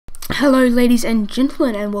Hello ladies and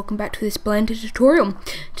gentlemen, and welcome back to this Blender tutorial.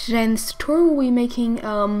 Today in this tutorial we'll be making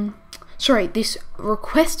this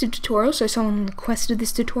requested tutorial. So someone requested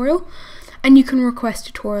this tutorial, and you can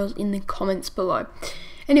request tutorials in the comments below.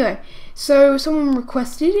 Anyway, so someone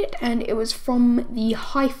requested it, and it was from the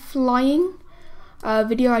high flying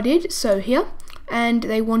video I did, so here, and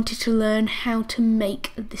they wanted to learn how to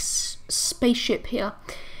make this spaceship here.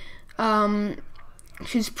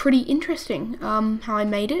 Which is pretty interesting, how I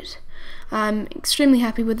made it. I'm extremely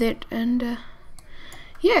happy with it, and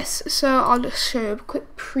yes, so I'll just show you a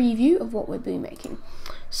quick preview of what we'll be making.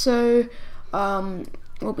 So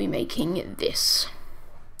we'll be making this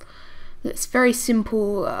very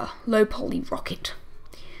simple low poly rocket.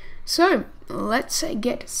 So let's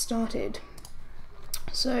get started.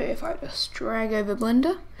 So if I just drag over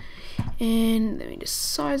Blender, and let me just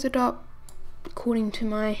size it up according to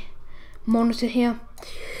my monitor here,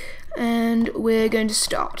 and we're going to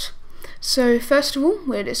start. So first of all,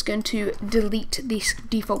 we're just going to delete this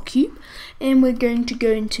default cube, and we're going to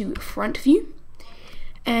go into front view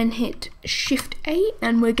and hit Shift A,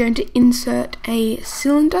 and we're going to insert a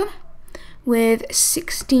cylinder with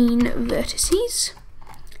 16 vertices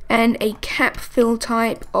and a cap fill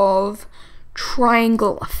type of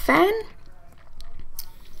triangle fan.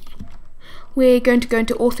 We're going to go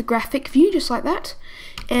into orthographic view just like that,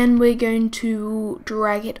 and we're going to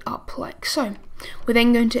drag it up like so. We're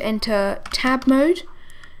then going to enter tab mode,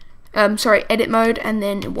 edit mode, and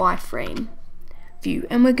then wireframe view,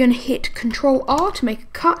 and we're going to hit Control R to make a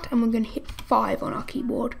cut, and we're going to hit 5 on our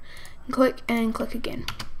keyboard and click again.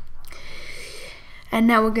 And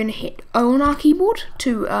now we're going to hit O on our keyboard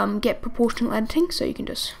to get proportional editing, so you can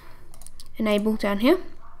just enable down here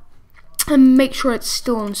and make sure it's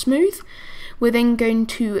still on smooth. We're then going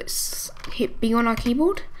to hit B on our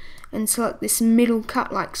keyboard and select this middle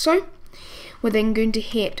cut like so. We're then going to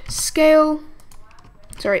hit S.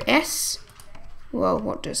 Well,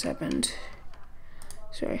 what just happened?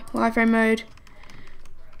 Wireframe mode.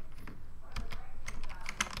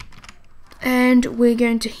 And we're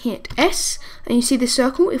going to hit S, and you see the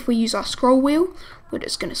circle. If we use our scroll wheel, we're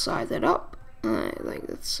just going to size that up like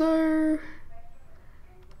that, so.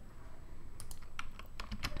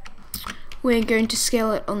 We're going to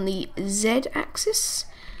scale it on the Z axis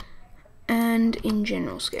and in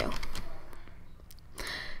general scale.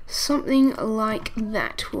 Something like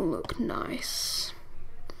that will look nice.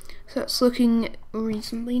 So it's looking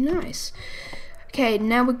reasonably nice. Okay,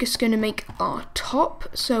 now we're just going to make our top.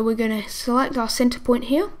 So we're going to select our center point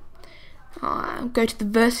here. Go to the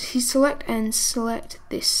vertices select and select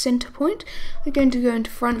this center point. We're going to go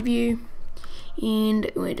into front view,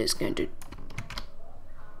 and we're just going to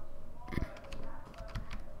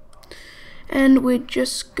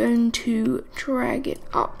drag it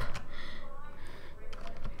up.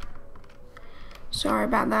 Sorry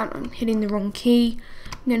about that, I'm hitting the wrong key.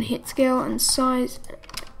 I'm going to hit scale and size.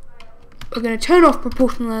 We're going to turn off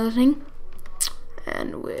proportional editing,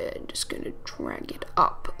 and we're just going to drag it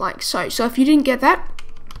up like so. So if you didn't get that,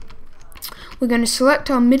 we're going to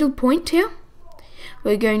select our middle point here.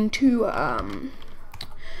 We're going to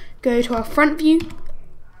go to our front view,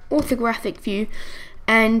 orthographic view,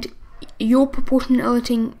 and your proportional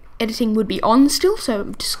editing would be on still, so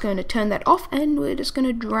I'm just going to turn that off, and we're just going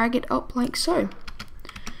to drag it up like so.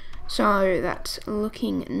 So that's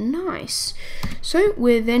looking nice. So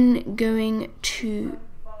we're then going to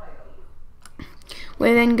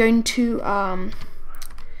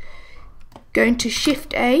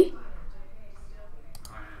Shift A,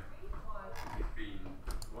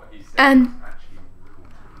 and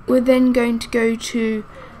we're then going to go to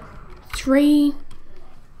 3,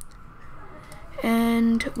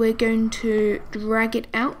 and we're going to drag it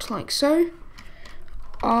out like so.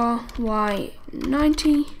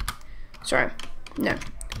 RY90,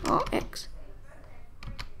 RX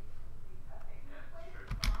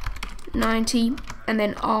 90, and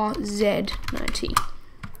then RZ 90.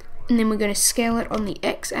 And then we're going to scale it on the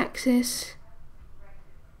X axis.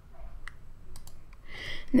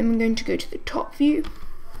 And then we're going to go to the top view,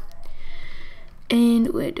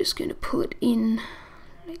 and we're just going to pull it in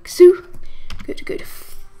like so. Go to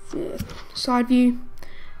side view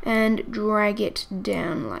and drag it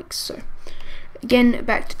down like so. Again,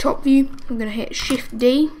 back to top view, I'm going to hit Shift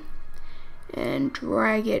D and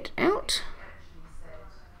drag it out.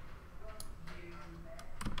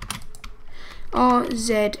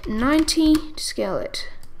 RZ90 to scale it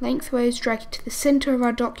lengthways, drag it to the center of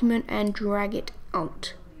our document and drag it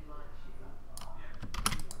out.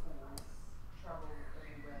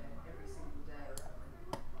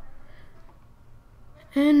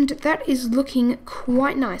 and that is looking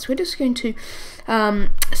quite nice. We're just going to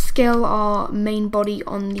scale our main body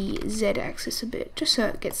on the Z-axis a bit, just so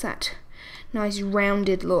it gets that nice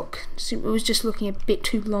rounded look. So it was just looking a bit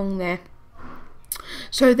too long there.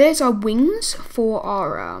 So there's our wings for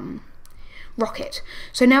our rocket.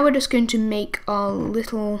 So now we're just going to make our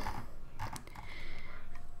little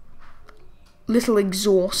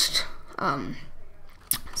exhaust.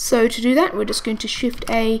 So to do that, we're just going to Shift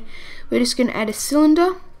A. We're just going to add a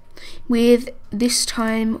cylinder with this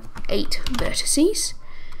time 8 vertices.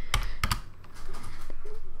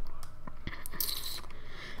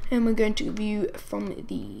 And we're going to view from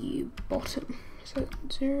the bottom. So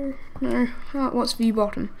 0, no, what's view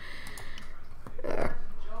bottom? Okay,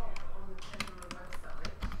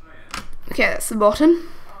 that's the bottom.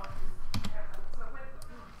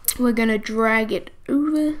 We're going to drag it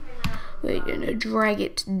over. We're going to drag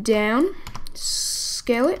it down,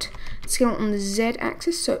 scale it on the Z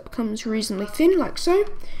axis so it becomes reasonably thin, like so.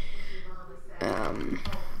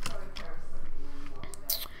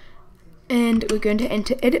 And we're going to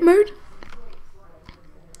enter edit mode.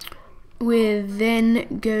 We're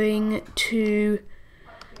then going to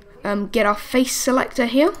get our face selector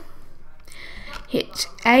here. Hit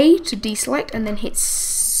A to deselect, and then hit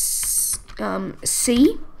C.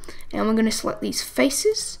 And we're going to select these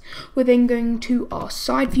faces. We're then going to our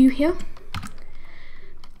side view here,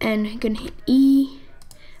 and going to hit E,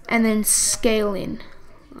 and then scale in,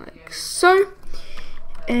 like so.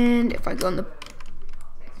 And if I go on the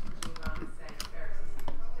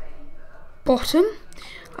bottom,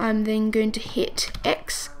 I'm then going to hit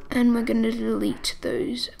X, and we're going to delete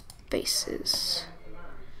those faces.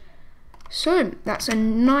 So that's a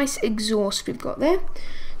nice exhaust we've got there.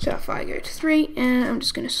 So if I go to 3, and I'm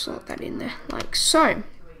just going to slot that in there, like so.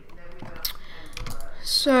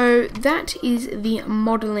 So that is the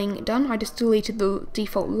modelling done. I just deleted the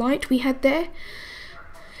default light we had there.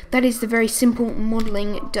 That is the very simple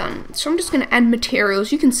modelling done. So I'm just going to add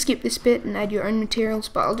materials. You can skip this bit and add your own materials,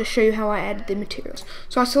 but I'll just show you how I added the materials.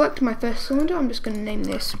 So I select my first cylinder. I'm just going to name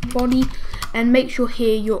this body, and make sure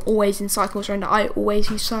here you're always in cycles render. I always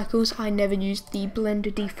use cycles. I never use the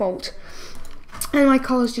Blender default. And my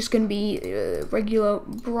colour is just going to be regular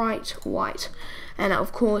bright white. And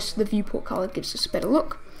of course the viewport colour gives us a better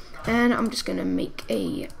look. And I'm just going to make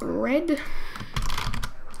a red.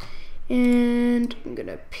 And I'm going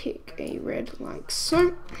to pick a red like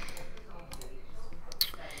so.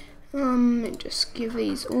 And just give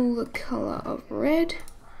these all the colour of red.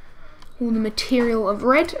 All the material of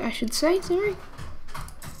red, I should say, sorry.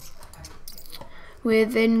 We're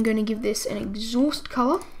then going to give this an exhaust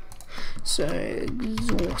colour. So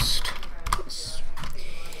exhaust, yes.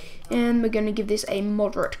 And we're going to give this a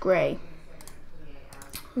moderate grey,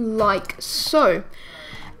 like so.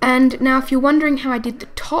 And now if you're wondering how I did the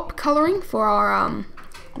top colouring for our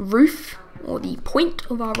roof, or the point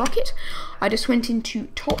of our rocket, I just went into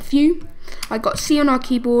top view, I got C on our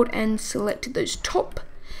keyboard and selected those top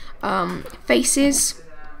faces.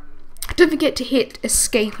 Don't forget to hit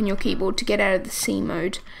escape on your keyboard to get out of the C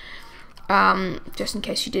mode. Just in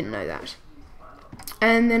case you didn't know that.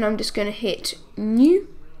 And then I'm just going to hit new,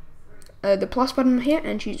 the plus button here,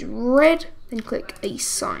 and choose red, then click a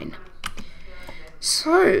sign.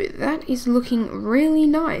 So that is looking really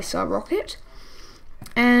nice, our rocket.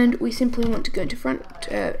 And we simply want to go into front,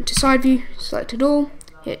 to side view, select it all,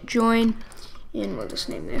 hit join, and we'll just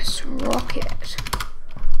name this rocket.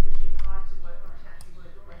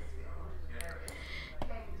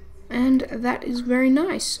 And that is very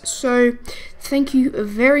nice. So thank you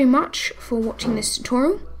very much for watching this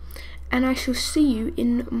tutorial, and I shall see you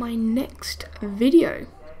in my next video.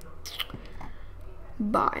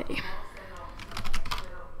 Bye.